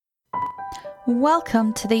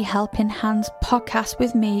Welcome to the Helping Hands podcast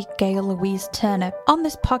with me, Gail Louise Turner. On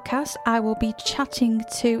this podcast, I will be chatting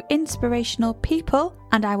to inspirational people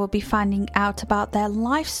and I will be finding out about their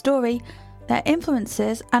life story, their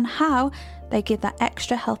influences, and how they give that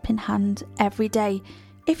extra helping hand every day.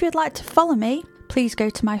 If you'd like to follow me, please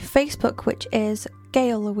go to my Facebook, which is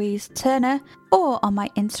Gail Louise Turner, or on my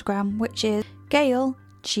Instagram, which is Gail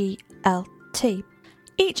GLT.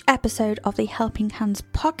 Each episode of the Helping Hands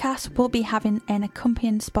podcast will be having an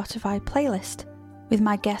accompanying Spotify playlist with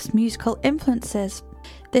my guest musical influences.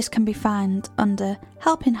 This can be found under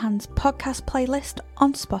Helping Hands podcast playlist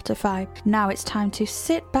on Spotify. Now it's time to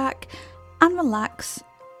sit back and relax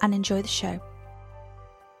and enjoy the show.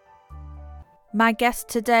 My guest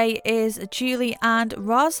today is Julie and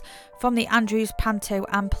Roz from the Andrews Panto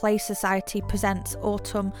and Play Society presents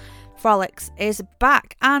Autumn Frolics is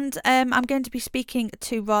back, and I'm going to be speaking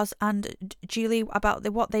to Roz and Julie about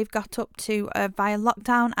what they've got up to via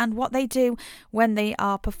lockdown and what they do when they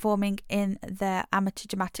are performing in their amateur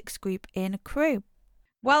dramatics group in Crewe.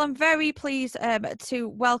 Well, I'm very pleased to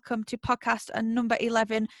welcome to podcast number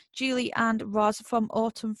 11 Julie and Roz from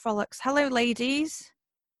Autumn Frolics. Hello, ladies.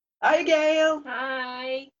 Hi, Gail.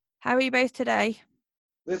 Hi. How are you both today?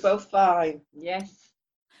 We're both fine. Yes.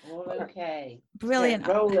 All okay. Brilliant.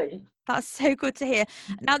 Get rolling. That's so good to hear.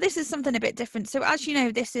 Now, this is something a bit different. So, as you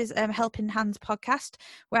know, this is Helping Hands podcast,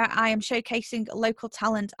 where I am showcasing local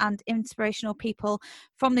talent and inspirational people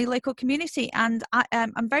from the local community. And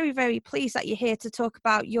I'm very, very pleased that you're here to talk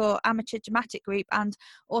about your amateur dramatic group and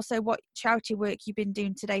also what charity work you've been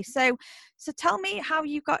doing today. So tell me how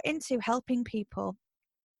you got into helping people.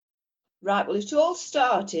 Right, well, it all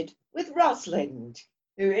started with Rosalind,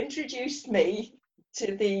 who introduced me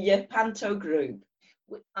to the Panto group.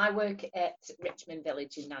 I work at Richmond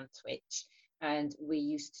Village in Nantwich, and we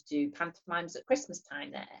used to do pantomimes at Christmas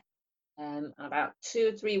time there. And about 2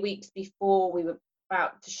 or 3 weeks before we were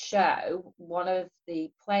about to show, one of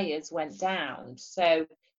the players went down. So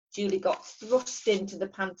Julie got thrust into the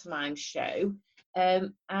pantomime show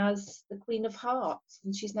as the Queen of Hearts,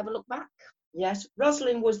 and she's never looked back. Yes,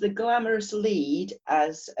 Rosalind was the glamorous lead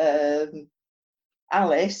as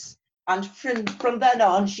Alice, and from then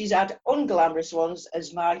on, she's had unglamorous ones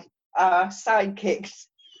as my sidekicks.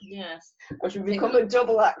 Yes. But we've become a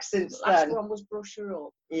double act since the last then. one was Brush Her Up.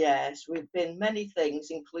 Yes, we've been many things,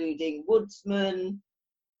 including woodsman,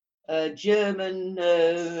 German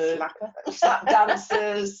slap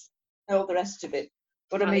dancers, and all the rest of it.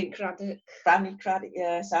 But Fanny Craddock,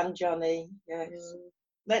 yes, and Johnny, yes.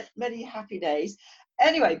 Many happy days.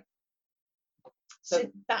 Anyway, so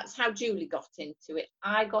that's how Julie got into it.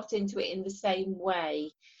 I got into it in the same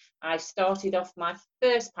way. I started off my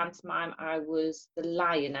first pantomime. I was the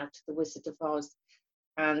lion out of The Wizard of Oz,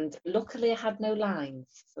 and luckily I had no lines,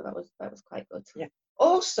 so that was quite good. Yeah.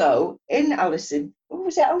 Also, in Alice in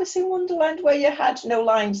Wonderland, where you had no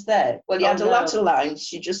lines there? Well, you had a lot of lines.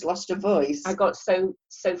 She just lost her voice. I got so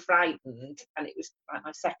frightened, and it was like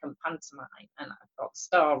my second pantomime, and I got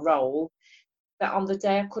star role. That on the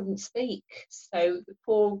day I couldn't speak, so the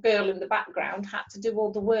poor girl in the background had to do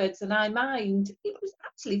all the words, and I mind. It was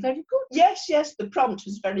actually very good. Yes, the prompt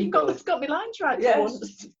was very good. Got my lines right.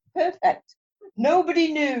 Yes, perfect.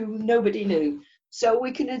 Nobody knew, so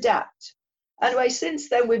we can adapt. Anyway, since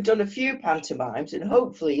then we've done a few pantomimes, and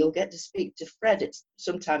hopefully you'll get to speak to Fred at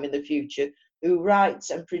sometime in the future, who writes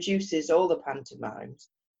and produces all the pantomimes.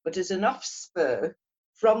 But as an offspur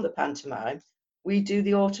from the pantomime, we do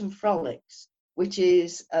the Autumn Frolics, which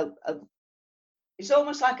is it's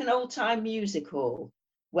almost like an old-time music hall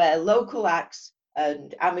where local acts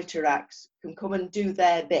and amateur acts can come and do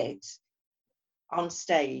their bit on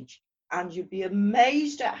stage, and you'd be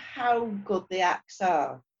amazed at how good the acts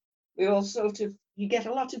are. We all you get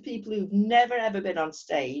a lot of people who've never ever been on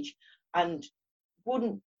stage and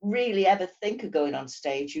wouldn't really ever think of going on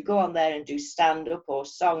stage. You go on there and do stand-up or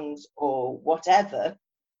songs or whatever,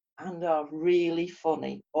 and are really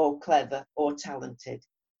funny or clever or talented.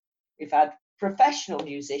 We've had professional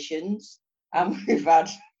musicians, and we've had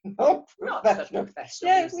not professional.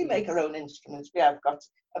 Yeah, we make our own instruments. We have got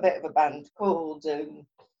a bit of a band called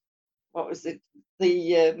what was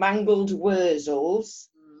the Mangled Wurzels,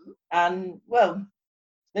 and well,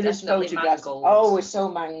 there is photographs. Mangled. Oh, we're so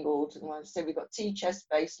mangled. And like I say, we got tea chest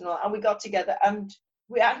bass and all, and we got together, and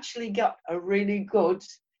we actually got a really good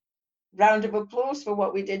round of applause for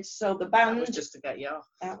what we did. So the band was just to get you off.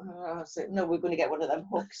 No, we're going to get one of them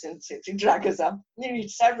hooks and to drag us up. You need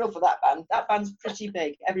several for that band. That band's pretty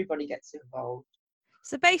big. Everybody gets involved.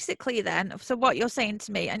 So basically then, so what you're saying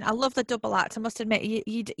to me, and I love the double act, I must admit,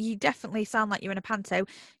 you definitely sound like you're in a panto.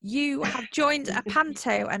 You have joined a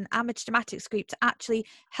panto and amateur dramatics group to actually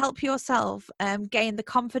help yourself gain the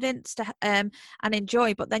confidence to and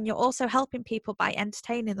enjoy, but then you're also helping people by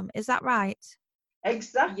entertaining them. Is that right?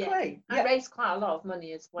 Exactly. Yeah. I raise quite a lot of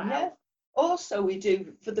money as well. Yeah. Also, we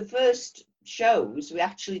do, for the first shows, we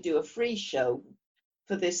actually do a free show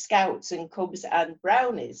for the Scouts and Cubs and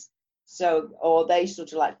Brownies. So, or they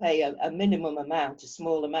sort of like pay a minimum amount, a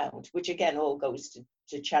small amount, which again all goes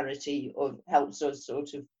to charity or helps us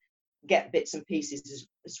sort of get bits and pieces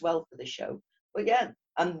as well for the show. But yeah,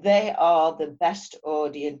 and they are the best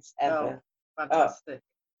audience ever. Fantastic.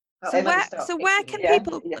 So where can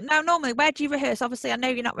people now normally, where do you rehearse? Obviously I know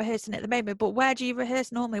you're not rehearsing at the moment, but where do you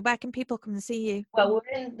rehearse normally? Where can people come and see you? Well,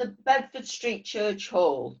 we're in the Bedford Street Church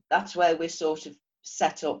Hall. That's where we're sort of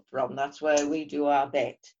set up from. That's where we do our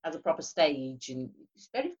bit. Has a proper stage, and it's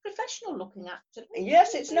very professional looking, actually.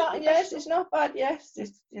 Yes, it's not. Yes, it's not bad. Yes,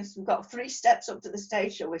 it's we've got 3 steps up to the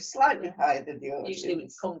stage, so we're slightly higher than the audience. Usually we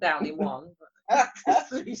come down in one.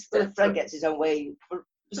 But Fred gets his own way. For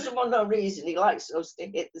some unknown reason, he likes us to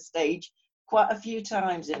hit the stage quite a few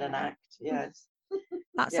times in an act. Yes.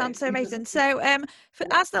 That sounds so amazing. So,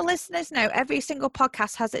 as the listeners know, every single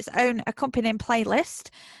podcast has its own accompanying playlist,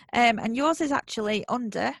 and yours is actually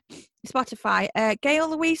under Spotify. Gail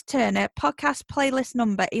Louise Turner podcast playlist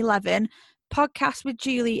number 11, podcast with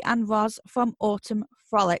Julie and Roz from Autumn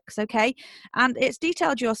Frolics. Okay, and it's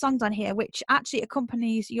detailed your songs on here, which actually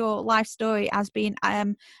accompanies your life story as being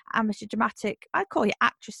amateur dramatic. I call you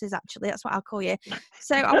actresses. Actually, that's what I'll call you.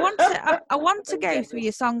 So I want to go through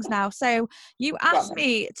your songs now. So you asked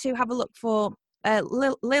me to have a look for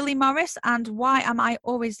Lily Morris and Why Am I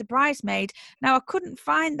Always the Bridesmaid. Now I couldn't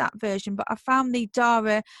find that version, but I found the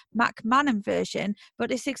Dara McMahon version,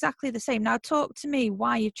 but it's exactly the same. Now talk to me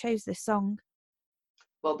why you chose this song.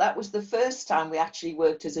 Well, that was the first time we actually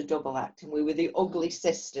worked as a double act, and we were the Ugly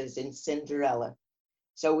Sisters in Cinderella.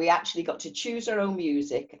 So we actually got to choose our own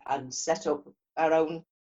music and set up our own,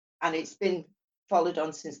 and it's been followed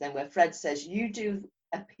on since then, where Fred says, you do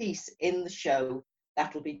a piece in the show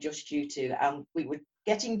that'll be just you two. And we were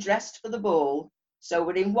getting dressed for the ball, so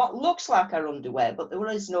we're in what looks like our underwear, but there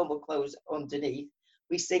is normal clothes underneath.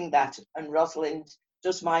 We sing that, and Rosalind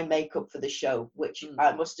does my makeup for the show, which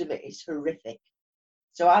I must admit is horrific.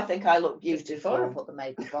 So I think I look beautiful. Before I put the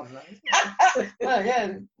makeup on, though. Well,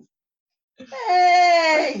 yeah.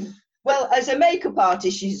 Hey! Well, as a makeup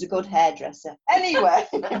artist, she's a good hairdresser. Anyway,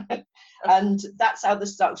 and that's how the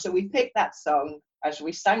song. So we picked that song as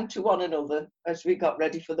we sang to one another as we got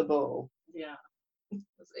ready for the ball. Yeah,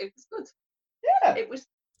 it was good. Yeah, it was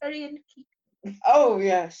very in keeping. Oh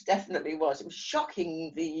yes, definitely was. It was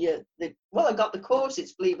shocking. Well, I got the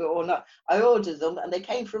corsets, believe it or not. I ordered them, and they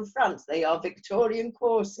came from France. They are Victorian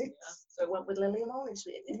corsets. Yeah. So I went with Lily Morris.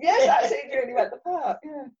 Yes, that's it. You really went the part.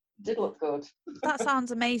 Yeah, did look good. That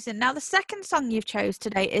sounds amazing. Now, the second song you've chose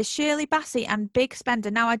today is Shirley Bassey and Big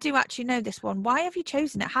Spender. Now, I do actually know this one. Why have you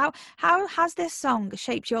chosen it? How has this song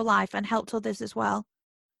shaped your life and helped others as well?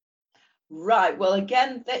 Right. Well,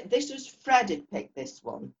 again, this was Fred had picked this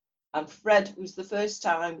one. And Fred was the first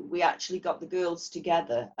time we actually got the girls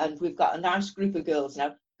together, and we've got a nice group of girls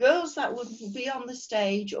now. Girls that would be on the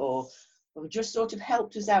stage or just sort of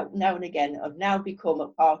helped us out now and again have now become a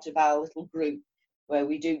part of our little group where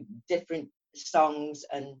we do different songs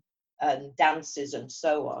and dances and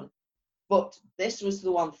so on. But this was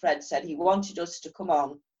the one Fred said he wanted us to come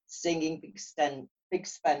on singing Big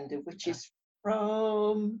Spender, which is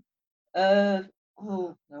from...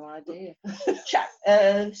 no idea.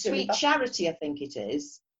 Sweet Charity, I think it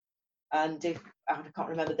is. And I can't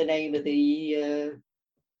remember the name of the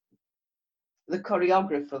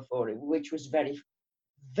choreographer for it, which was very,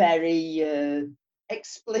 very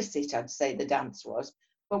explicit, I'd say the dance was.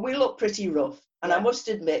 But we look pretty rough. And I must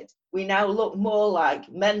admit, we now look more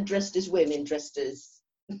like men dressed as women dressed as...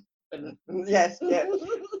 yes, yeah.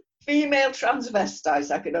 Female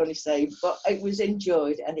transvestites, I can only say. But it was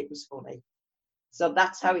enjoyed and it was funny. So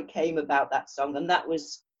that's how it came about, that song. And that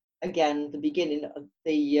was, again, the beginning of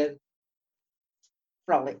the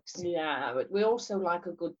Frolics. Yeah, but we also like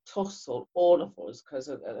a good tussle, all of us, because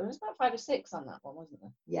there was about 5 or 6 on that one, wasn't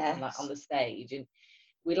there? Yeah. On the stage. And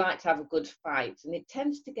we like to have a good fight. And it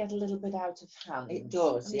tends to get a little bit out of hand. It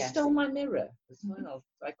does, and yes. He stole my mirror as well.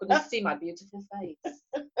 So I couldn't see my beautiful face.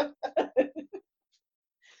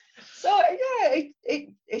 So, yeah,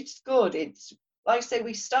 it's good. It's... Like I say,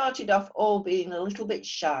 we started off all being a little bit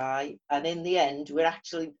shy, and in the end, we're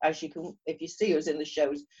actually, as you can, if you see us in the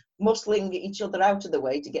shows, muscling each other out of the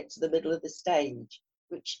way to get to the middle of the stage.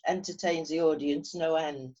 which entertains the audience no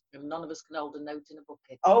end. And none of us can hold a note in a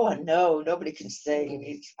bucket. Oh, I know, nobody can sing.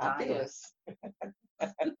 It's fabulous.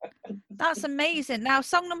 That's amazing. Now,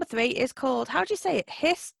 song number 3 is called, how do you say it?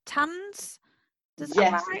 Hiss Tanz? Am I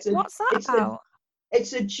right? What's that about?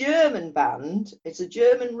 It's a German band. It's a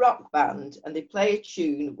German rock band, and they play a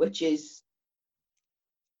tune which is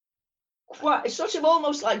it's sort of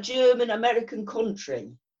almost like German American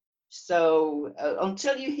country. So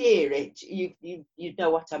until you hear it, you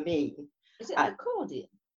know what I mean. Is it an accordion?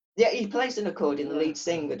 Yeah, he plays an accordion, the lead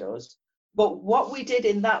singer does. But what we did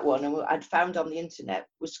in that one, and I'd found on the internet,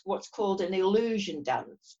 was what's called an illusion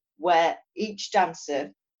dance, where each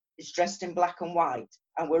dancer is dressed in black and white,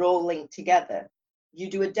 and we're all linked together. You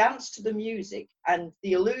do a dance to the music, and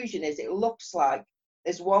the illusion is it looks like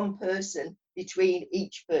there's one person between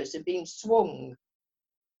each person being swung.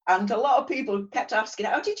 And a lot of people kept asking,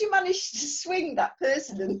 how did you manage to swing that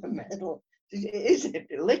person in the middle? Is it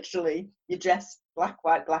literally you dress black,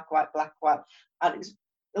 white, black, white, black, white, and it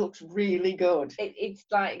looks really good. It's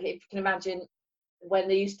like, if you can imagine, when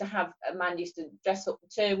they used to have a man used to dress up,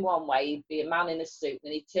 turn one way, he'd be a man in a suit,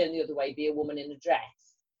 and he'd turn the other way, be a woman in a dress.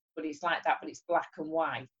 But it's like that, but it's black and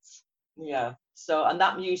white. Yeah. So, and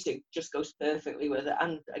that music just goes perfectly with it.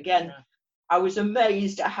 And again, I was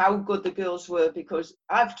amazed at how good the girls were, because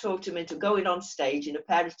I've talked them into going on stage in a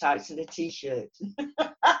pair of tights and a t-shirt.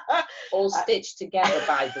 All stitched together,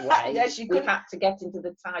 by the way. Yes, we had to get into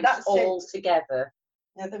the tights all together.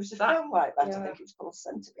 Yeah, there was a film like that, I think it was called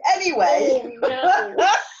Centipede. Anyway. Oh,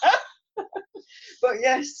 no. But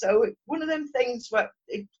yes, so one of them things where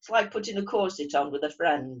it's like putting a corset on with a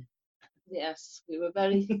friend. Yes, we were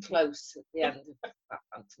very close at the end of that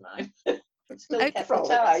pantomime.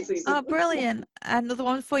 Oh, brilliant. Another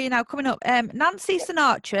one for you now coming up. Nancy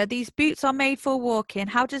Sinatra, these boots are made for walking.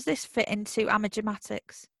 How does this fit into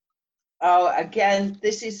Amadramatics? Oh, again,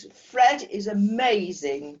 Fred is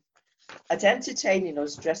amazing at entertaining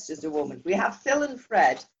us dressed as a woman. We have Phil and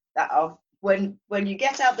Fred that are, when you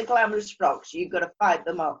get out the glamorous frocks, you've got to fight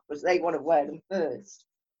them off because they want to wear them first.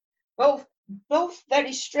 Both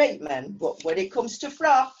very straight men, but when it comes to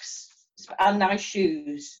frocks and nice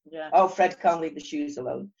shoes, Fred can't leave the shoes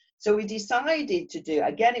alone. So we decided to do,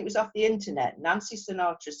 again, it was off the internet, Nancy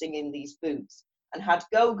Sinatra singing these boots, and had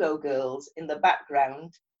Go-Go Girls in the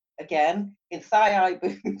background, again, in thigh-high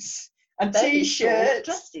boots and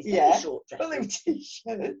t-shirts. Blue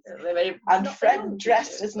t-shirts. And Fred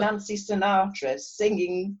dressed as Nancy Sinatra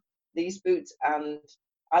singing these boots, and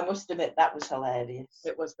I must admit that was hilarious.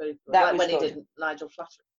 It was very good. That when he did Nigel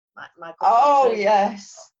Flattery.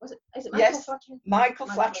 Yes. Is it Michael Flattery? Michael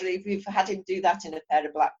Flattery. We've had him do that in a pair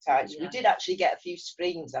of black tights. We did actually get a few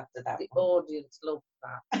screens after that. The audience loved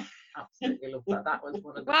that. Absolutely loved that. That was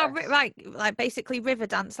one of the best. Right, like basically river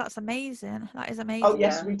dance. That's amazing. That is amazing. Oh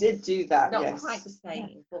yes, we did do that. Not quite the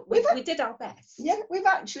same, but we did our best. Yeah, we've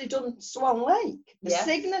actually done Swan Lake, the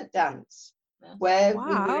Signet dance. Where we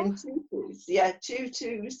were in tutus. Yeah,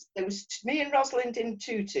 tutus. There was me and Rosalind in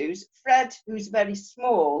tutus, Fred, who's very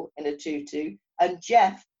small, in a tutu, and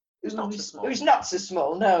Jeff, who's not so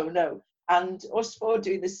small, no. And us four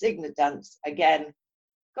doing the Signet dance. Again,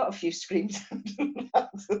 got a few screams.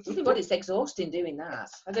 But it's exhausting doing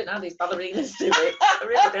that. I don't know how these ballerinas do it. I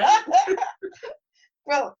really don't.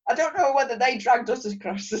 Well, I don't know whether they dragged us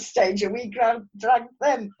across the stage or we dragged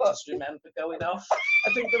them. But I just remember going off.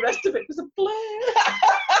 I think the rest of it was a blur.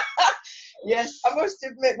 Yes, I must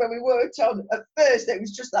admit, when we worked on, at first it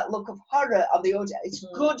was just that look of horror on the audience. It's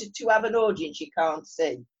good to have an audience you can't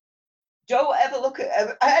see. Don't ever look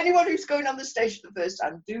at anyone who's going on the stage for the first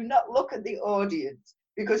time. Do not look at the audience,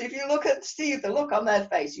 because if you see the look on their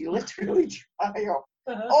face, you literally dry off.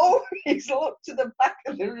 Always look to the back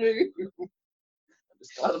of the room.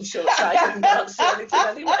 I'm sure I can't see anything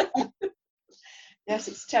anyway. Yes,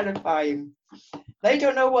 it's terrifying. They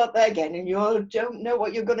don't know what they're getting, and you don't know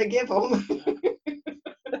what you're going to give them.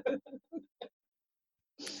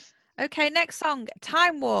 Okay, next song,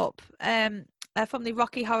 Time Warp, from the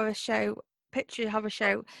Rocky Horror Show, Picture Horror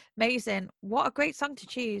Show. Amazing. What a great song to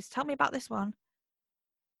choose. Tell me about this one.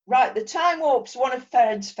 Right, the Time Warp's one of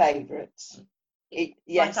Fred's favourites. Yes.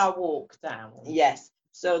 Like our walk down. Yes.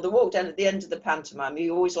 So the walk down at the end of the pantomime, he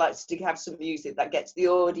always likes to have some music that gets the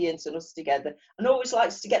audience and us together, and always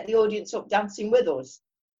likes to get the audience up dancing with us.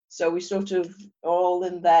 So we sort of all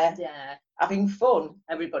in there having fun.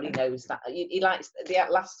 Everybody knows that. He likes the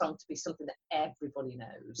last song to be something that everybody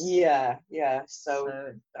knows. Yeah. So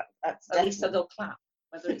that's at least they'll clap.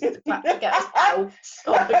 Whether it's the clap that gets us out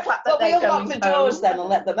or the clap that but we unlock the doors then and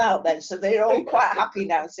let them out then, so they're all quite happy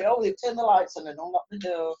now. So, they've turned the lights on and unlock the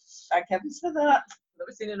door. Thank heavens for that.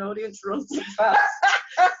 never seen an audience run so fast.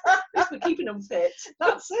 We're keeping them fit.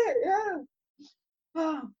 That's it,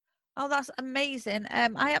 yeah. Oh, that's amazing.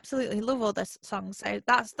 I absolutely love all this songs. So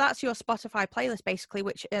that's your Spotify playlist, basically,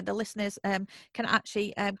 which the listeners can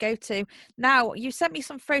actually go to. Now, you sent me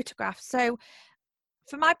some photographs. So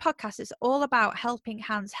for my podcast, it's all about helping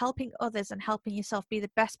hands, helping others, and helping yourself be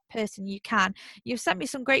the best person you can. You've sent me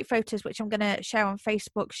some great photos, which I'm going to share on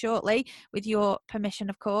Facebook shortly, with your permission,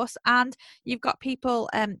 of course. And you've got people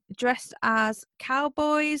dressed as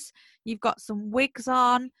cowboys. You've got some wigs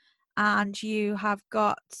on. And you have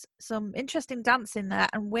got some interesting dancing there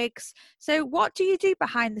and wigs. So what do you do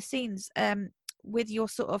behind the scenes with your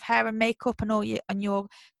sort of hair and makeup and all your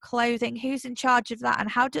clothing? Who's in charge of that? And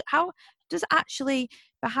how does actually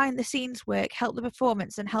behind the scenes work help the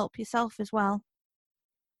performance and help yourself as well?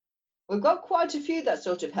 We've got quite a few that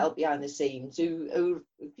sort of help behind the scenes who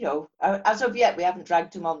you know, as of yet, we haven't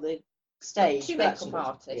dragged them on the stage. Two makeup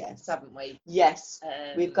artists, haven't we? Yes.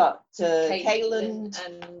 We've got Kaylin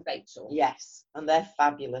and Rachel. Yes, and they're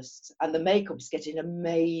fabulous. And the makeup's getting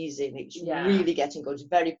amazing. It's really getting good. It's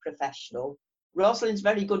very professional. Rosalind's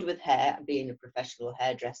very good with hair and being a professional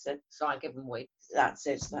hairdresser. So I give them wigs. That's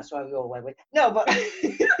it. So that's why we all wear wigs. No, but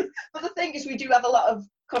but the thing is, we do have a lot of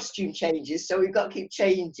costume changes, so we've got to keep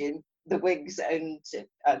changing the wigs and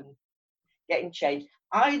getting changed.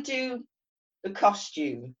 I do the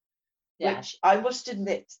costume. Yeah. Which I must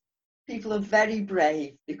admit, people are very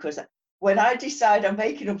brave, because when I decide I'm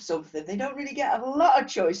making up something, they don't really get a lot of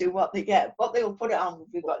choice in what they get, but they'll put it on.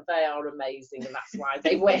 They are amazing, and that's why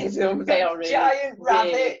they wear them. They are really, giant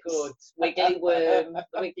rabbits. Really good. Wiggly worm,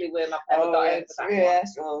 the wiggly worm. I've never got over that.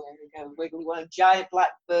 Yes, well, there we go. Wiggly worm, giant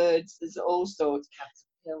blackbirds. There's all sorts.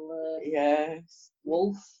 Caterpillar. Yes.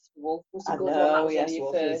 Wolf was a good one. That was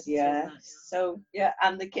Wolf is, yes. So yeah,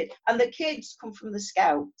 and the kids come from the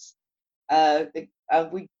Scouts.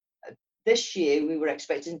 This year we were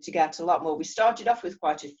expecting to get a lot more. We started off with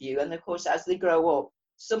quite a few, and of course, as they grow up,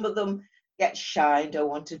 some of them get shy and don't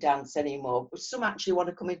want to dance anymore, but some actually want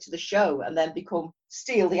to come into the show and then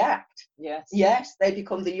steal the act. Yes, they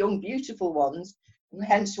become the young, beautiful ones,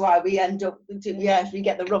 hence why we end up, we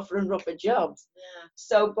get the rougher and rougher jobs.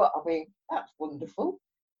 So, but I mean, that's wonderful.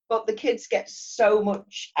 But the kids get so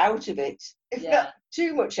much out of it, if not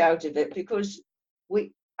too much out of it, because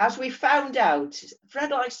as we found out, Fred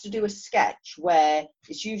likes to do a sketch where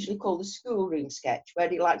it's usually called the schoolroom sketch, where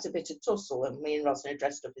he likes a bit of tussle, and me and Rosalind are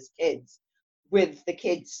dressed up as kids with the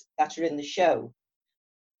kids that are in the show.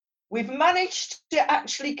 We've managed to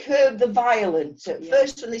actually curb the violence. At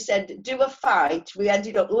first, when they said, do a fight, we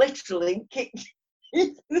ended up literally kicking.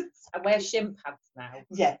 I wear shin pads now.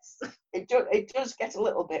 Yes, it does get a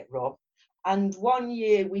little bit rough. And one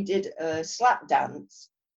year we did a slap dance,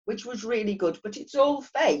 which was really good, but it's all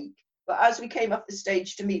fake. But as we came off the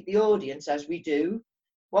stage to meet the audience, as we do,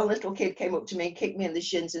 one little kid came up to me and kicked me in the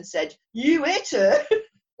shins and said, "You hit her."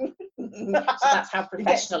 So that's how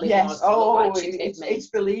professional it was. Oh, it's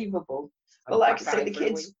believable. But like I say, the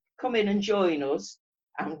kids come in and join us,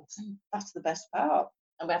 and that's the best part.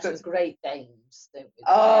 And we have some great dames, don't we?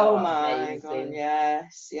 Oh my God,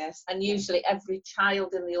 yes. And usually every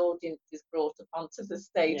child in the audience is brought up onto the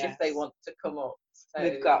stage if they want to come up. So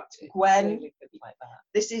we've got Gwen. Really good like that.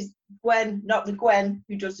 This is Gwen, not the Gwen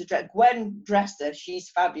who does the dress. Gwen Dresser,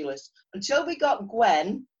 she's fabulous. Until we got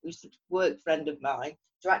Gwen, who's a work friend of mine,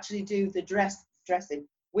 to actually do the dressing,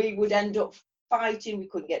 we would end up fighting. We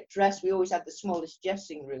couldn't get dressed. We always had the smallest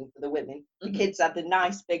dressing room for the women. The kids had the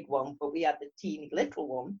nice big one, but we had the teeny little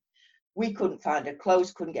one. We couldn't find her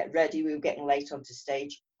clothes, couldn't get ready. We were getting late onto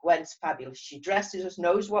stage. Gwen's fabulous. She dresses us,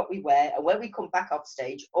 knows what we wear, and when we come back off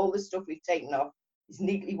stage, all the stuff we've taken off is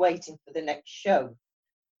neatly waiting for the next show.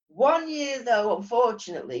 One year, though,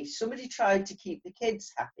 unfortunately, somebody tried to keep the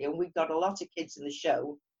kids happy, and we got a lot of kids in the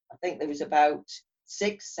show. I think there was about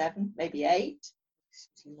 6, 7, maybe 8.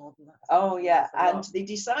 More than that. Oh yeah, and they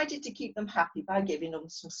decided to keep them happy by giving them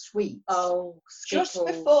some sweets. Oh, Skittles. Just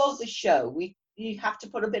before the show, you have to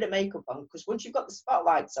put a bit of makeup on, because once you've got the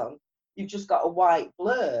spotlights on, you've just got a white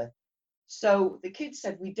blur. So the kids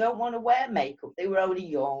said, we don't want to wear makeup. They were only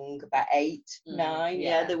young, about 8, 9.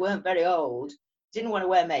 Yeah, they weren't very old. Didn't want to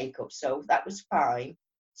wear makeup, so that was fine.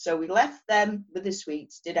 So we left them with the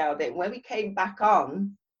sweets, did our bit. And when we came back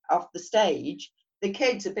on off the stage, the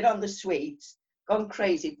kids had been on the sweets, gone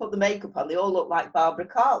crazy, put the makeup on. They all looked like Barbara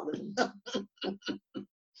Cartland.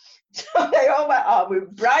 So they all went on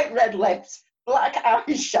with bright red lips, black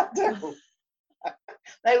eyeshadow.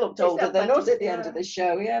 They looked older than us at the end of the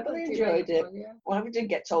show, but they enjoyed it. Well, we didn't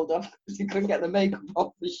get told off because we couldn't get the makeup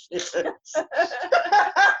off the shirts.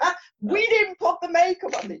 We didn't put the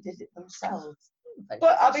makeup on, they did it themselves.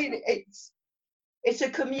 But I mean, it's a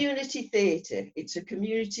community theatre. It's a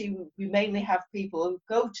community. We mainly have people who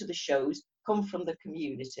go to the shows, come from the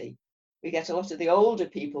community. We get a lot of the older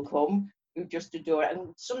people come who just adore it.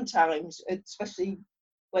 And sometimes, especially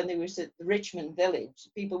when they was at the Richmond Village,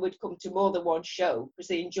 people would come to more than one show because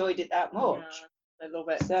they enjoyed it that much. Yeah, I love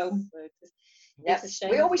it. So, it's a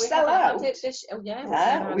shame we always sell out.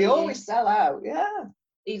 We always sell out, yeah.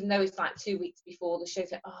 Even though it's like 2 weeks before the show,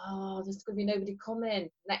 like, oh, there's going to be nobody coming.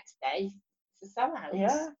 Next day, it's a sellout.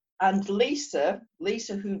 Yeah. And Lisa,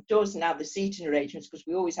 who does now the seating arrangements, because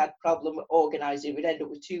we always had problem organising, we'd end up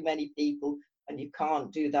with too many people, and you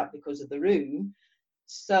can't do that because of the room.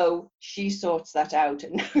 So she sorts that out,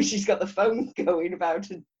 and now she's got the phone going about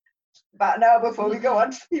an hour before we go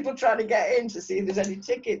on to people trying to get in to see if there's any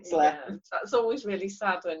tickets left. Yeah, that's always really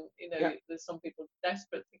sad when, you know, there's some people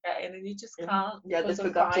desperate to get in and you just can't. Yeah, they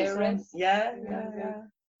forgot it. Yeah.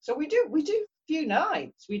 So we do a few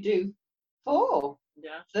nights. We do 4.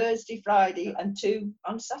 Yeah. Thursday, Friday, and 2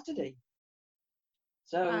 on Saturday.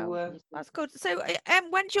 So wow, that's good. So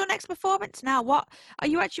when's your next performance now? What are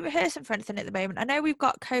you actually rehearsing for anything at the moment? I know we've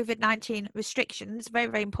got COVID-19 restrictions, very,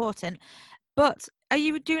 very important, but are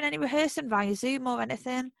you doing any rehearsing via Zoom or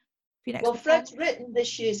anything? Well, Fred's written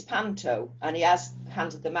this year's panto and he has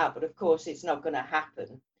handed them out, but of course it's not going to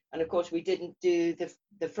happen. And of course we didn't do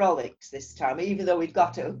the frolics this time, even though we'd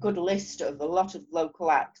got a good list of a lot of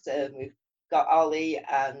local acts. We've got Ollie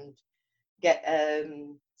and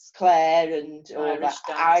Claire and all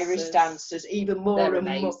Irish dancers, even more. They're and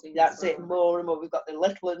amazing, more. That's it, more and more. We've got the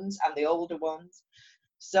little ones and the older ones.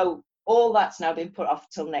 So all that's now been put off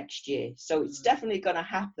till next year. So it's definitely going to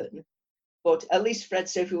happen. But at least Fred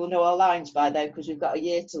Sophie will know our lines by then because we've got a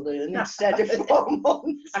year to learn instead of 4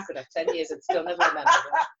 months. I could have 10 years and still never remember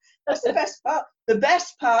that. That's the best part. The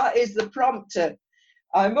best part is the prompter.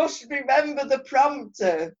 I must remember the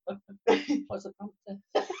prompter. What's the prompter?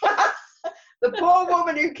 The poor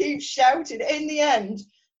woman who keeps shouting. In the end,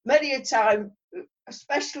 many a time,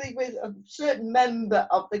 especially with a certain member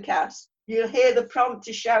of the cast, you'll hear the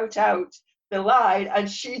prompter shout out the line and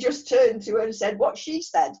she just turned to her and said what she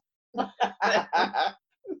said.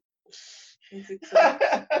 It's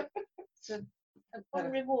an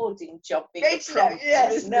unrewarding job being a prompter,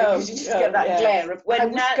 yes, no, you just get that glare of when I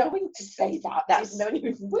was going to say that. That's no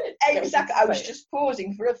word. Exactly. I was just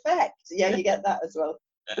pausing for effect. Yeah, you get that as well.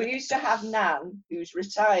 We used to have Nan, who's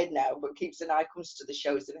retired now, but keeps an eye, comes to the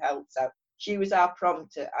shows and helps out. She was our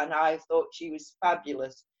prompter, and I thought she was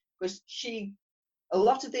fabulous because a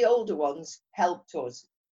lot of the older ones helped us,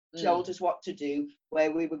 told us what to do,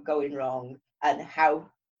 where we were going wrong, and how,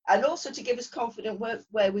 and also to give us confidence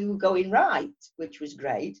where we were going right, which was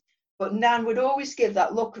great. But Nan would always give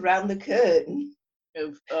that look around the curtain.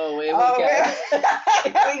 Oh, here we go.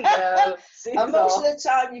 Here we go. And most of the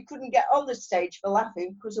time you couldn't get on the stage for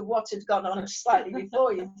laughing because of what had gone on slightly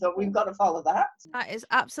before. You thought, we've got to follow that. That is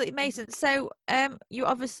absolutely amazing. So you're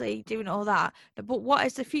obviously doing all that, but what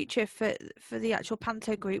is the future for the actual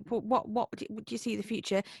panto group? What do you see the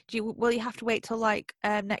future? Will you have to wait till like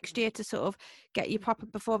next year to sort of get your proper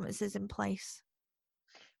performances in place?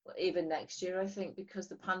 Well, even next year, I think, because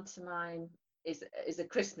the pantomime is a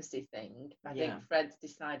Christmassy thing. I think Fred's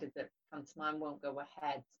decided that pantomime won't go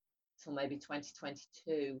ahead till maybe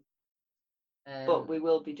 2022. But we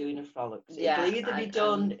will be doing a frolic. It'll either be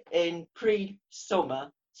done in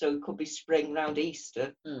pre-summer, so it could be spring round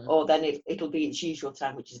Easter, or then it'll be its usual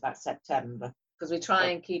time, which is about September. Because we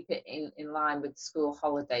try and keep it in line with school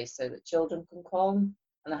holidays so that children can come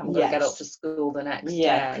and they haven't got to get up to school the next day.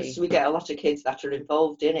 Yeah, because we get a lot of kids that are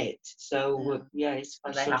involved in it. So, it's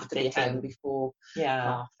and they have to be home before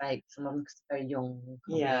 8:30. Some of them are very young.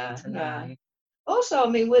 Also, I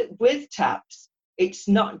mean, with TAPS, it's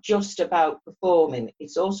not just about performing.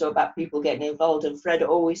 It's also about people getting involved. And Fred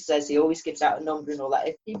always says, he always gives out a number and all that.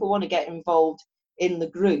 If people want to get involved in the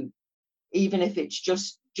group, even if it's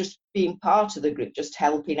just being part of the group, just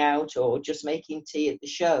helping out or just making tea at the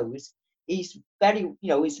shows, he's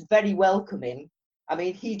very welcoming. I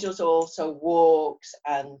mean, he does also walks,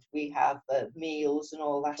 and we have meals and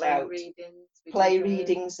all that out. Play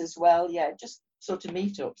readings as well. Yeah, just sort of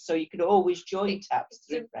meet up. So you can always join TAPS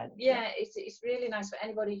through friends. Yeah, it's really nice for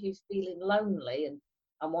anybody who's feeling lonely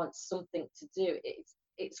and wants something to do.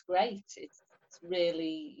 It's great. It's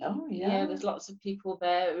really there's lots of people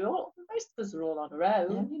there. Most of us are all on our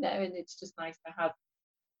own, and it's just nice to have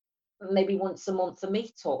maybe once a month a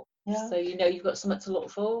meet up. So you've got something to look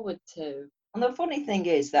forward to. And the funny thing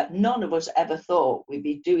is that none of us ever thought we'd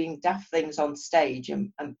be doing daft things on stage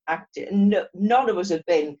and acting. None of us have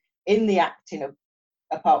been in the acting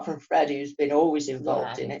apart from Fred, who's been always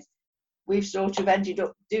involved in it. we've sort of ended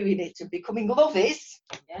up doing it and becoming lovies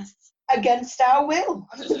Yes. against our will.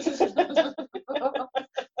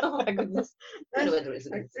 Oh my goodness. I don't know whether it's a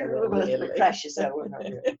good It's a bit precious, though,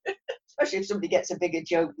 isn't it? Especially if somebody gets a bigger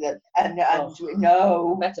joke and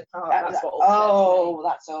no. Better part, that's what upsets me.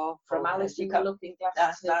 That's awful. From Alice in the Looking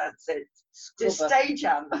Glass. That's it. Scrubber. Just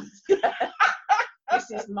stagehand.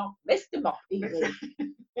 Mrs. Mop, Mr. Mop, even.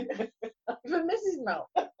 Even Mrs. Mop.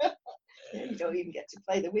 Yeah, you don't even get to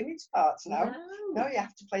play the women's parts now. No, you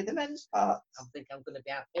have to play the men's parts. I think I'm going to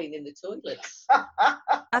be out cleaning the toilets.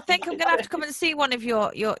 I think I'm going to have to come and see one of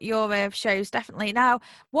your shows, definitely. Now,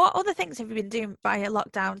 what other things have you been doing via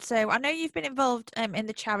lockdown? So I know you've been involved in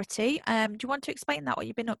the charity. Do you want to explain that, what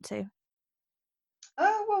you've been up to?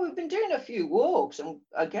 Well, we've been doing a few walks, and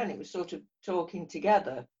again, it was sort of talking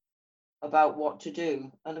together about what to do.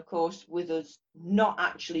 And of course, with us not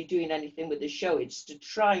actually doing anything with the show, it's to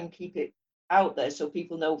try and keep it out there so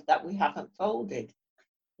people know that we haven't folded.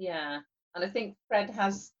 Yeah, and I think Fred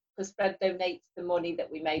has, because Fred donates the money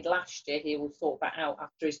that we made last year, he will sort that out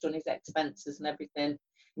after he's done his expenses and everything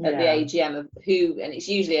at the AGM of who, and it's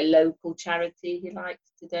usually a local charity he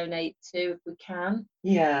likes to donate to if we can.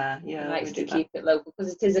 Yeah, he likes to keep it local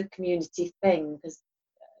because it is a community thing, because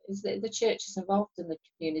the church is involved in the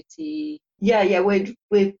community. Yeah, we're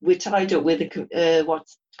tied up with the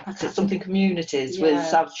something communities with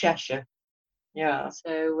South Cheshire. Yeah.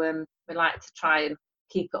 So we like to try and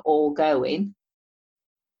keep it all going.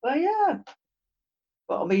 Well, yeah.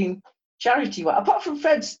 But I mean, charity, apart from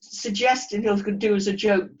Fred's suggesting he'll do us a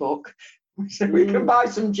joke book, so we can buy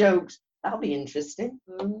some jokes. That'll be interesting.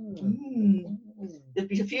 There'll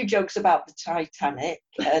be a few jokes about the Titanic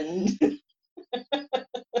and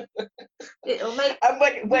it'll make. And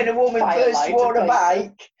when a woman first wore a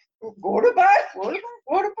bike.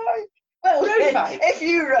 Well, if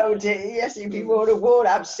you rode it, yes, if you wore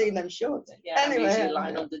I've seen them short. Yeah, anyway, I'm usually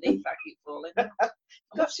lying underneath, I keep falling.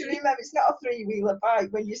 Got to remember, it's not a three-wheeler bike.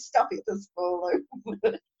 When you stop, it does fall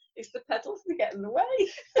over. It's the pedals that get in the way.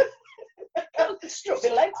 I can't strut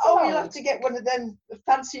my legs along. You'll have to get one of them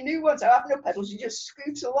fancy new ones. I have no pedals, you just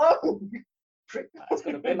scoot along. That's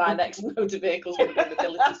going to be my next motor vehicle, going to be an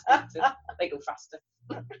ability scooter. They go faster.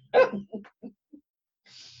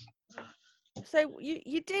 So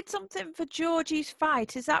you did something for Georgie's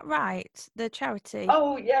Fight, is that right? The charity.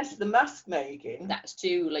 Oh yes, the mask making. That's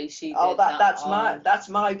Julie. She did that's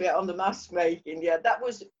my bit on the mask making. Yeah, that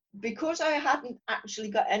was because I hadn't actually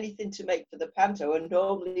got anything to make for the panto, and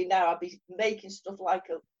normally now I'd be making stuff like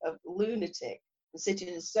a lunatic and sitting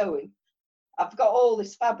and sewing. I've got all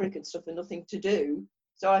this fabric and stuff and nothing to do,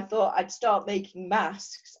 so I thought I'd start making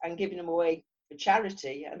masks and giving them away for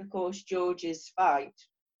charity. And of course, George's Fight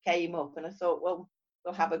came up, and I thought, well,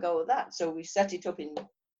 we'll have a go at that. So we set it up in.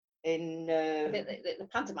 I think the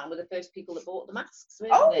pantomime were the first people that bought the masks.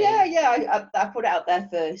 Yeah. I put it out there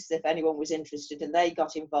first if anyone was interested, and they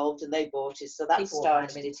got involved and they bought it. So that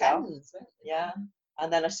started it out. Yeah.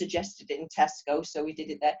 And then I suggested it in Tesco, so we did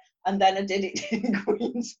it there. And then I did it in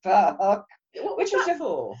Queen's Park. Which was it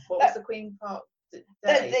for? What was the Queen Park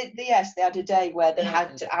day? Yes, they had a day where they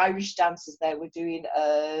had Irish dancers. They were doing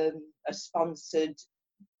a sponsored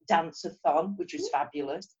dance-a-thon, which was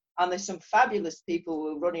fabulous. And there's some fabulous people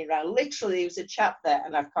who were running around. Literally, there was a chap there,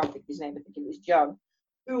 and I can't think his name, I think it was John,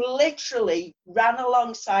 who literally ran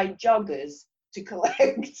alongside joggers to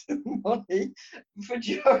collect money for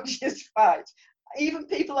George's Fight. Even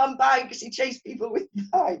people on bikes, he chased people with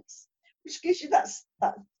bikes, which gives you that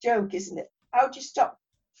joke, isn't it? How do you stop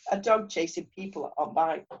a dog chasing people on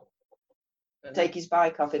bike? Take his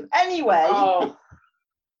bike off him. Anyway,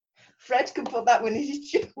 Fred can put that one in his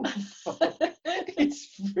joke.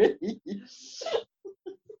 It's free.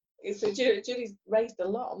 So Julie's raised a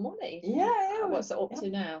lot of money. Yeah. What's it up to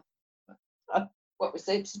now? What was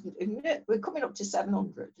it? We're coming up to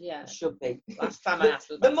 700. Yeah, it should be. Last time I asked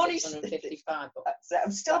was the money's 655.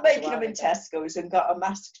 I'm still making them in Tesco's, and got a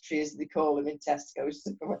mask tree, as they call them in Tesco's.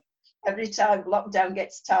 Every time lockdown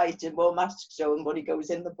gets tight and more masks show, and money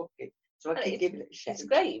goes in the bucket. So I keep giving it a shake. It's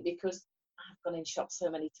great because I've gone in shops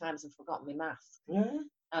so many times and forgotten my mask. Yeah.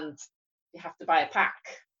 And you have to buy a pack.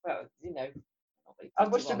 Well, I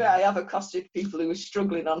must admit, I have accosted people who are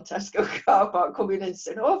struggling on Tesco car park, coming in and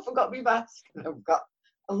saying, "Oh, I forgot my mask," and I've got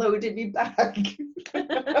a load in my bag.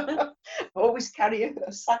 Always carry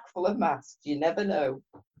a sack full of masks. You never know.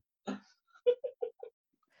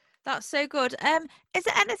 That's so good. Is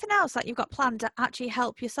there anything else that you've got planned to actually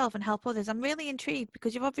help yourself and help others? I'm really intrigued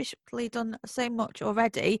because you've obviously done so much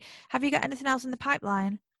already. Have you got anything else in the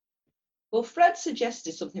pipeline? Well, Fred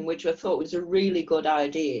suggested something which I thought was a really good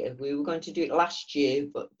idea. We were going to do it last year,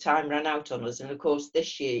 but time ran out on us. And of course,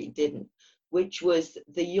 this year it didn't, which was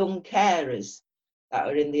the young carers that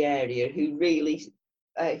are in the area who really,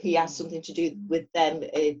 he has something to do with them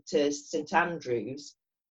at St Andrews,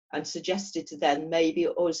 and suggested to them maybe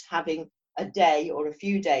us having a day or a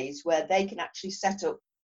few days where they can actually set up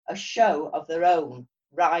a show of their own,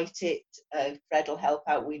 write it, Fred will help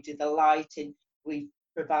out, we do the lighting, we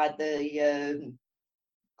provide the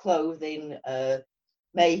clothing,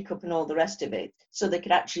 makeup and all the rest of it, so they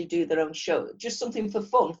could actually do their own show, just something for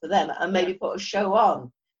fun for them, and maybe put a show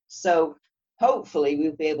on. So hopefully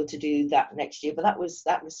we'll be able to do that next year. But that was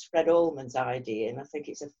Fred Allman's idea, and I think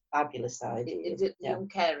it's a fabulous idea. Is it young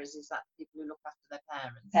carers? Is that people who look after their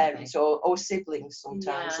parents or siblings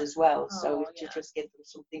sometimes as well? So to just give them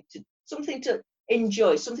something to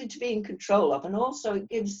enjoy, something to be in control of. And also it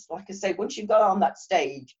gives, like I say, once you've got on that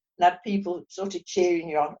stage and had people sort of cheering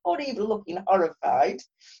you on or even looking horrified,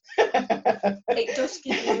 it does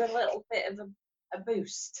give you a little bit of a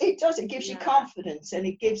boost. It does. It gives you confidence, and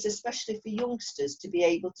it gives, especially for youngsters, to be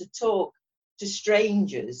able to talk to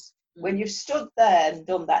strangers. When you've stood there and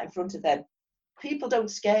done that in front of them, people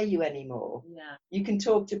don't scare you anymore. You can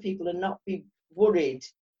talk to people and not be worried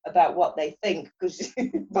about what they think, because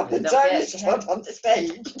by the time you stood on the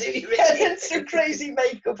stage, in some crazy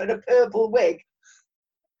makeup and a purple wig,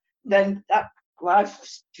 then that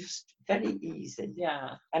life's just very easy.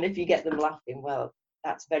 And if you get them laughing, well,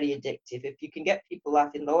 that's very addictive. If you can get people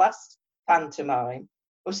laughing. The last pantomime,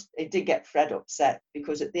 it did get Fred upset,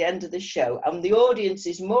 because at the end of the show, and the audience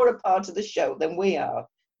is more a part of the show than we are,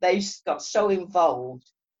 they got so involved.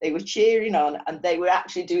 They were cheering on, and they were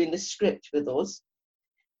actually doing the script with us.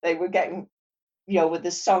 They were getting, with the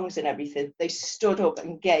songs and everything. They stood up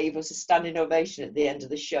and gave us a standing ovation at the end of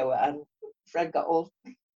the show, and Fred got all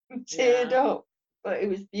teared up. But it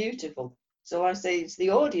was beautiful. So I say it's the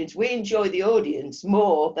audience. We enjoy the audience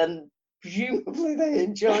more than presumably they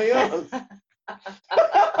enjoy us.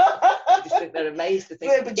 I just think they're amazed to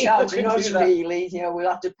think they're charging us, really. We'll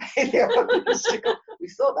have to pay the audience to come. We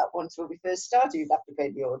thought that once when we first started, you'd have to pay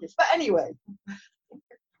the audience. But anyway.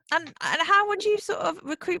 And how would you sort of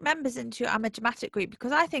recruit members into your amateur dramatic group?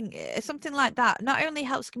 Because I think something like that not only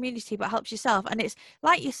helps community but helps yourself. And it's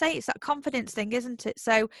like you say, it's that confidence thing, isn't it?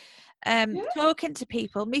 So talking to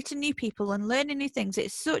people, meeting new people and learning new things,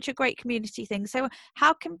 it's such a great community thing. So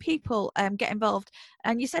how can people get involved?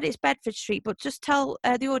 And you said it's Bedford Street, but just tell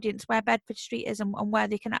the audience where Bedford Street is and where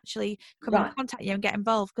they can actually come and contact you and get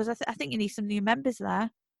involved, because I think you need some new members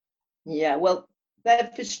there. Yeah, well,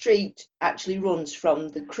 Bedford Street actually runs from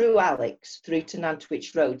the Crewe Alex through to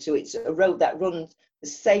Nantwich Road. So it's a road that runs the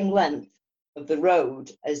same length of the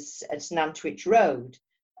road as Nantwich Road.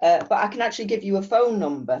 But I can actually give you a phone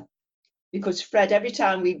number, because Fred, every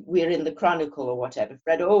time we're in the Chronicle or whatever,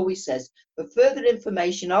 Fred always says, for further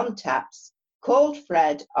information on taps, call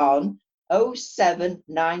Fred on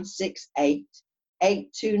 07968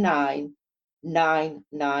 829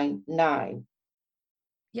 999.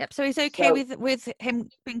 Yep. So he's okay with him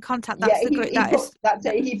being contacted. That's the great. That's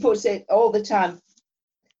it. He puts it all the time.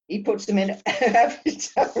 He puts them in every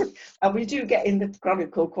time, and we do get in the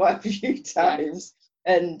Chronicle quite a few times.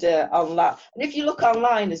 And on that, and if you look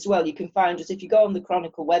online as well, you can find us. If you go on the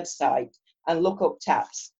Chronicle website and look up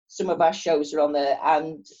taps, some of our shows are on there,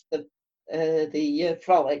 and the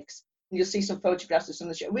frolics. You'll see some photographs of some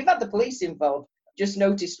of the shows. We've had the police involved. Just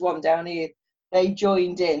noticed one down here. They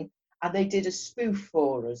joined in. And they did a spoof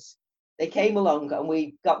for us. They came along and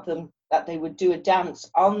we got them that they would do a dance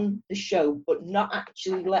on the show, but not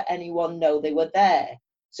actually let anyone know they were there.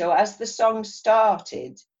 So as the song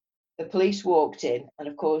started, the police walked in, and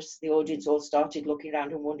of course the audience all started looking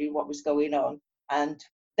around and wondering what was going on. And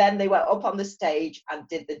then they went up on the stage and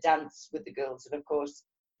did the dance with the girls. And of course,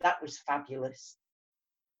 that was fabulous.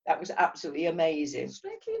 That was absolutely amazing.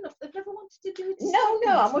 Strangely enough, they've never wanted to do it. No,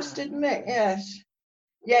 I must admit, yes.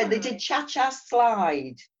 Yeah, they did Cha-Cha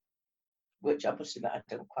Slide, which I must admit I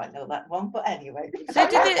don't quite know that one, but anyway. So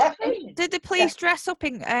did the police dress up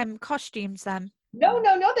in costumes then? No,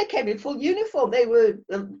 they came in full uniform. They were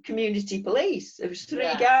the community police. There was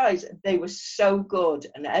three guys. They were so good,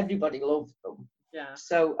 and everybody loved them. Yeah.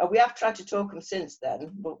 So we have tried to talk them since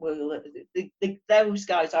then, but those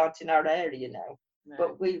guys aren't in our area now. No.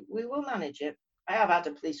 But we will manage it. I have had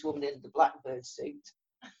a policewoman in the Blackbird suit.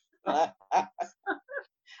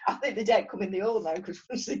 I think they don't come in the hall now, because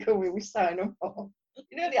once they come in, we sign them off.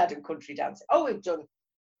 They had done country dancing. Oh, we've done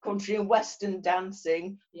country and western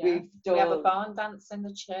dancing. Yeah. We have a barn dance in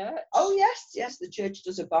the church. Oh, yes, the church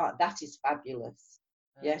does a barn. That is fabulous.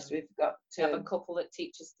 Yes, we've got... We have a couple that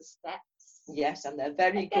teach us the steps. Yes, and they're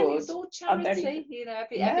very Again, good. it's all And very charity, you know,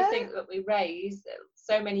 Yeah. everything that we raise.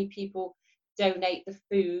 So many people donate the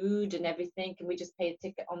food and everything, and we just pay a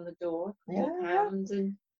ticket on the door, £4,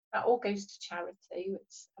 and that all goes to charity,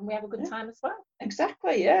 and we have a good time as well.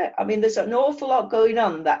 Exactly, yeah. I mean, there's an awful lot going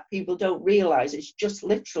on that people don't realise. It's just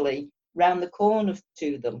literally round the corner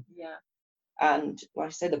to them. Yeah. And like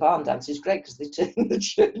I say, the barn dance is great because they turn the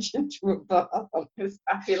church into a barn. It's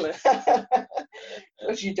fabulous.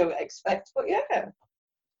 Which you don't expect, but yeah.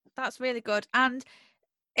 That's really good. And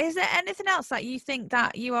is there anything else that you think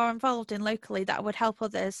that you are involved in locally that would help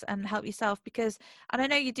others and help yourself? Because, and I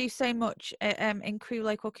know you do so much in Crewe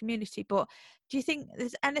local community, but do you think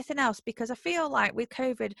there's anything else? Because I feel like with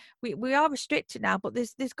COVID, we are restricted now, but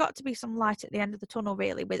there's got to be some light at the end of the tunnel,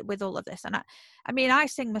 really, with all of this. And I mean, I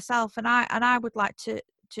sing myself, and I would like to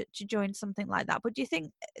join something like that. But do you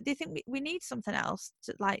think we need something else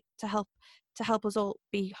to help us all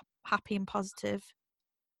be happy and positive?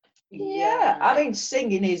 Yeah, I mean,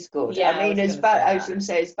 singing is good. Yeah, I mean, I was as gonna say bad, I was that. going to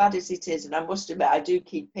say, as bad as it is, and I must admit, I do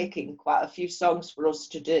keep picking quite a few songs for us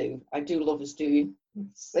to do. I do love us doing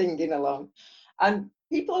singing along. And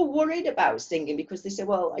people are worried about singing because they say,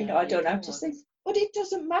 well, you know, I don't know how to sing. But it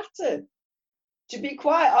doesn't matter. To be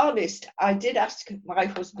quite honest, I did ask my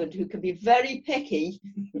husband, who can be very picky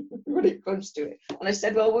when it comes to it. And I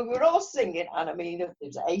said, well, we were all singing, and I mean, there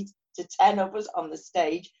was 8 to 10 of us on the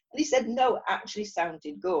stage. And he said, no, it actually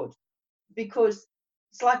sounded good. Because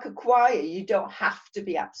it's like a choir, you don't have to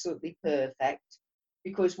be absolutely perfect,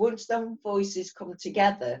 because once them voices come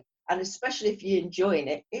together, and especially if you're enjoying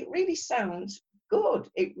it, it really sounds good.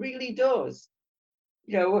 It really does.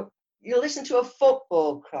 You know, you listen to a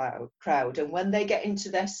football crowd, and when they get into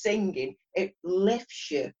their singing, it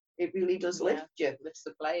lifts you. It really does lift you. Lifts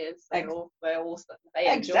the players. They enjoy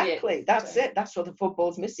Exactly. it. That's it. That's what the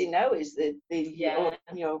football's missing now, is the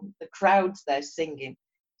crowds there singing.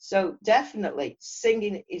 So definitely,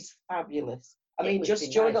 singing is fabulous. I mean,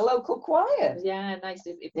 just join a local choir. Yeah, nice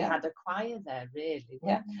if they had a choir there, really.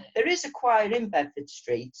 Yeah, there is a choir in Bedford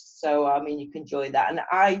Street, so I mean, you can join that. And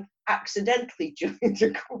I accidentally joined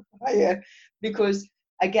a choir because,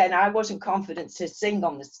 again, I wasn't confident to sing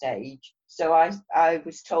on the stage. So I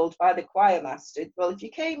was told by the choir master, well, if you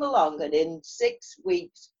came along and in 6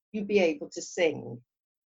 weeks you'd be able to sing,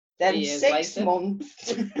 then 6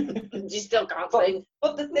 months you still can't sing.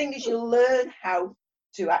 But the thing is, you learn how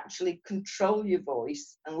to actually control your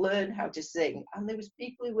voice and learn how to sing. And there was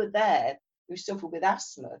people who were there who suffer with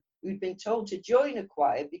asthma, who'd been told to join a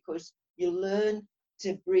choir because you learn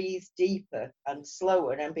to breathe deeper and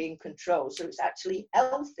slower and be in control. So it's actually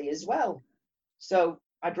healthy as well. So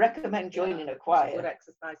I'd recommend joining a choir. Good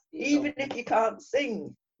exercise. Even if you can't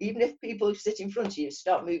sing. Even if people who sit in front of you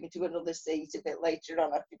start moving to another seat a bit later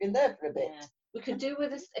on after you've been there for a bit. Yeah. We could do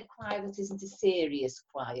with a choir that isn't a serious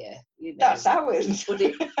choir. You know. That's ours. But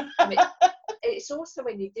it's also,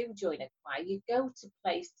 when you do join a choir, you go to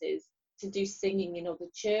places to do singing in other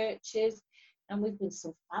churches, and we've been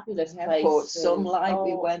some fabulous places. Port Sunlight,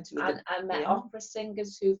 we went with and met opera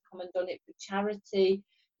singers who've come and done it for charity.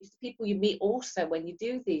 It's the people you meet also when you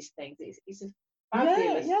do these things. It's a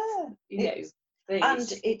fabulous, thing.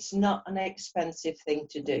 And it's not an expensive thing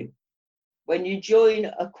to do. When you join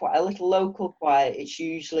a little local choir, it's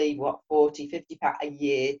usually, £40-50 a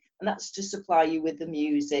year, and that's to supply you with the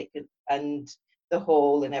music and the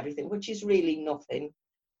hall and everything, which is really nothing.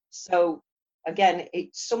 So, again,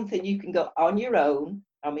 it's something you can go on your own.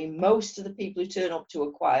 I mean, most of the people who turn up to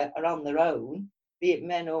a choir are on their own, be it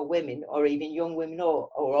men or women, or even young women or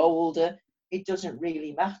older. It doesn't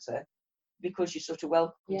really matter, because you're sort of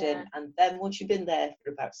welcomed in. And then once you've been there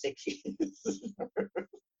for about 6 years,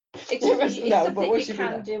 it's something you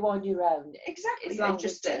can do on your own. Exactly. As long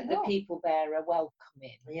as the people there are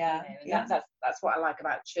welcoming. Yeah. That's what I like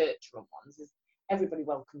about church-run ones, is everybody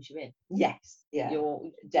welcomes you in. Yes. Yeah.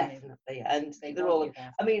 Definitely. And they're all.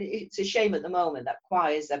 I mean, it's a shame at the moment that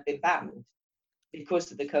choirs have been banned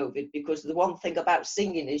because of the COVID. Because the one thing about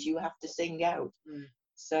singing is you have to sing out.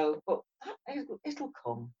 So, but it'll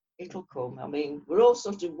come. It'll come. I mean, we're all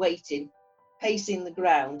sort of waiting, pacing the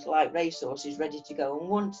ground like racehorses, ready to go. And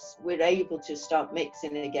once we're able to start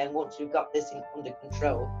mixing it again, once we've got this under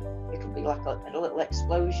control, it'll be like a little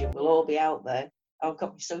explosion. We'll all be out there. I've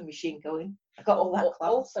got my sewing machine going. I've got all that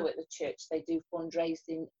cloth. Also at the church, they do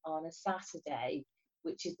fundraising on a Saturday,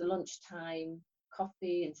 which is the lunchtime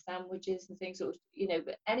coffee and sandwiches and things.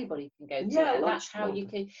 But anybody can go to it. And that's how you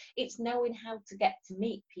can. It's knowing how to get to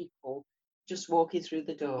meet people. Just walking through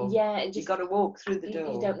the door. Yeah, you've got to walk through the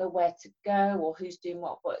door. You don't know where to go or who's doing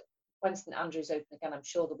what, but when St Andrews open again, I'm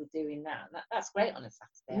sure they'll be doing that. And that's great on a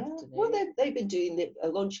Saturday afternoon. Well, they've been doing a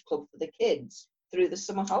lunch club for the kids through the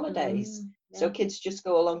summer holidays. So kids just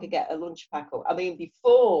go along and get a lunch pack up. I mean,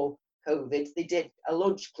 before COVID, they did a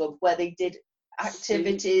lunch club where they did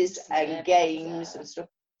activities and games and stuff.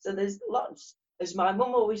 So there's lots. As my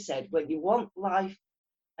mum always said, when you want life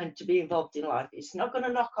and to be involved in life, it's not going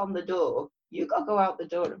to knock on the door. You got to go out the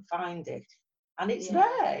door and find it. And it's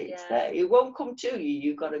there. It's there. It won't come to you.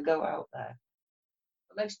 You've got to go out there.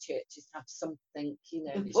 Most churches have something, you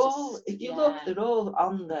know. If you look, they're all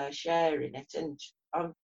on there sharing it. And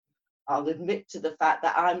I'll admit to the fact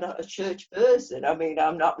that I'm not a church person. I mean,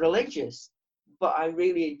 I'm not religious, but I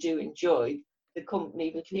really do enjoy the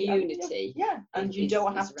company, the community. And you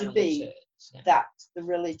don't have to be the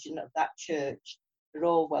religion of that church. They're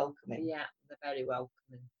all welcoming. Yeah, they're very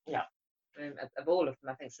welcoming. Yeah. Of all of them,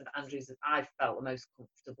 I think St Andrews I've felt the most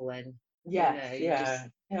comfortable in. Yeah,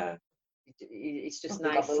 It's just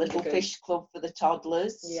nice. Got the little fish club for the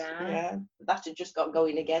toddlers. Yeah. That had just got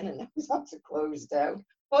going again, and it's had to close down.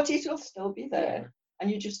 But it will still be there. Yeah. And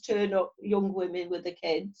you just turn up, young women with the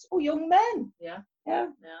kids, or young men. Yeah.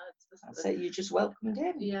 That's it. You just welcomed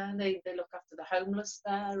in. Yeah, and they look after the homeless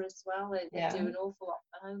there as well. They do an awful lot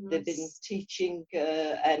for homeless. They've been teaching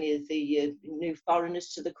any of the new foreigners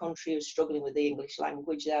to the country who are struggling with the English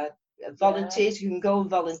language there. Volunteers, you can go and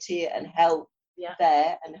volunteer and help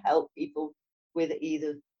there and help people with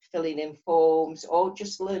either filling in forms or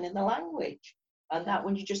just learning the language. And that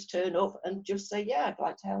when you just turn up and just say, I'd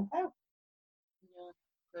like to help out.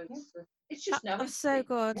 It's just that's so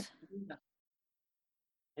good.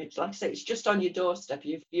 It's like I say, it's just on your doorstep.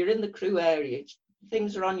 If you're in the Crewe area,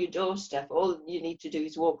 things are on your doorstep. All you need to do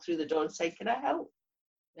is walk through the door and say, can I help?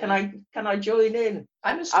 Can I join in?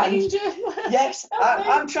 I'm a stranger. Yes,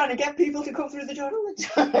 I'm trying to get people to come through the door all the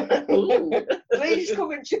time. Please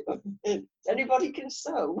come and join in. Anybody can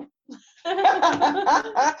sew.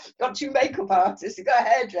 Got 2 makeup artists, you've got a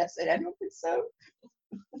hairdresser, anyone can sew.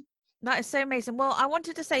 That is so amazing. Well, I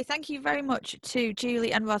wanted to say thank you very much to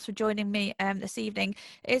Julie and Roz for joining me this evening.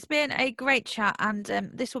 It's been a great chat, and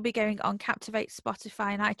this will be going on Captivate,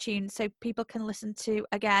 Spotify and iTunes, so people can listen to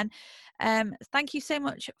again. Thank you so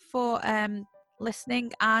much for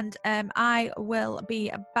listening, and I will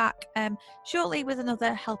be back shortly with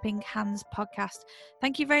another Helping Hands podcast.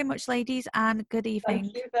 Thank you very much, ladies, and good evening.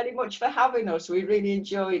 Thank you very much for having us. We really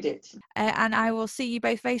enjoyed it. And I will see you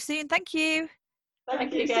both very soon. Thank you.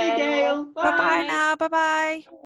 Thank you, Gail. Bye-bye now. Bye-bye.